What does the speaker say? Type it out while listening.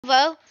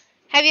Well,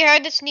 have you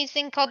heard this new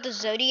thing called the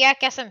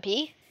Zodiac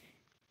SMP?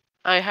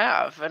 I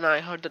have, and I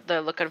heard that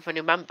they're looking for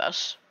new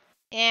members.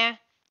 Yeah.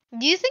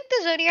 Do you think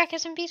the Zodiac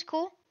SMP is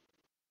cool?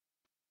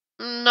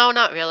 No,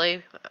 not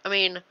really. I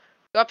mean,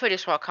 you're a pretty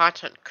small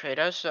content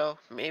creator, so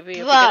maybe if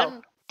we get Whoa.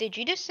 in... Did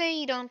you just say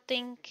you don't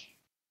think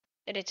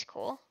that it's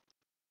cool?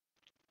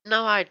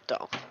 No, I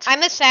don't.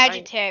 I'm a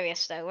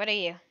Sagittarius, though. What are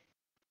you?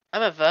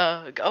 I'm a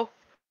Virgo.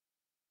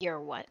 You're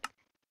what?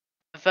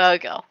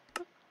 Virgo.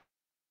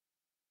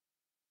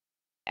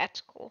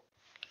 That's cool.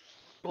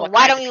 Well, What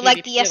why kind don't of you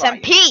like the PvP are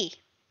you? SMP?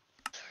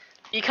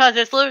 Because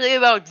it's literally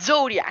about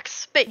zodiac,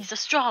 space,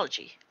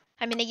 astrology.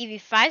 I'm gonna give you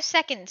 5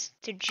 seconds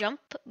to jump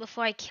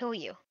before I kill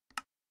you.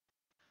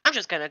 I'm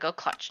just gonna go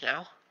clutch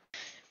now.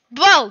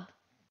 Bro!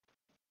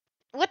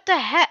 What the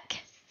heck?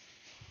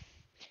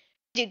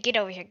 Dude, get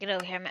over here,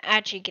 I'm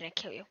actually gonna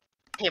kill you.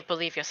 I can't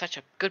believe you're such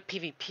a good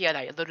PvPer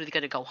that you're literally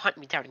gonna go hunt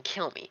me down and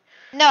kill me.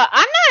 No,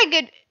 I'm not a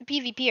good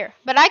PvPer,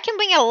 but I can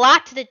bring a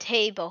lot to the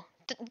table.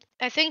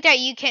 I think that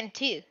you can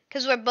too,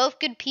 because we're both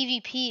good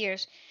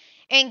PvPers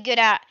and good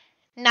at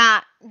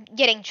not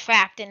getting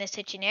trapped in a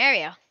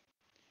scenario.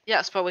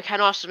 Yes, but we can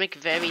also make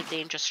very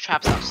dangerous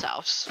traps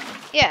ourselves.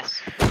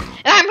 Yes.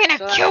 And I'm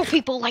gonna kill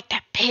people like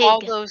that pig.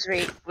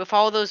 With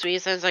all those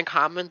reasons in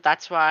common,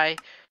 that's why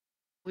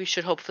we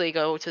should hopefully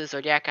go to the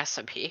Zodiac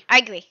SMP. I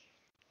agree.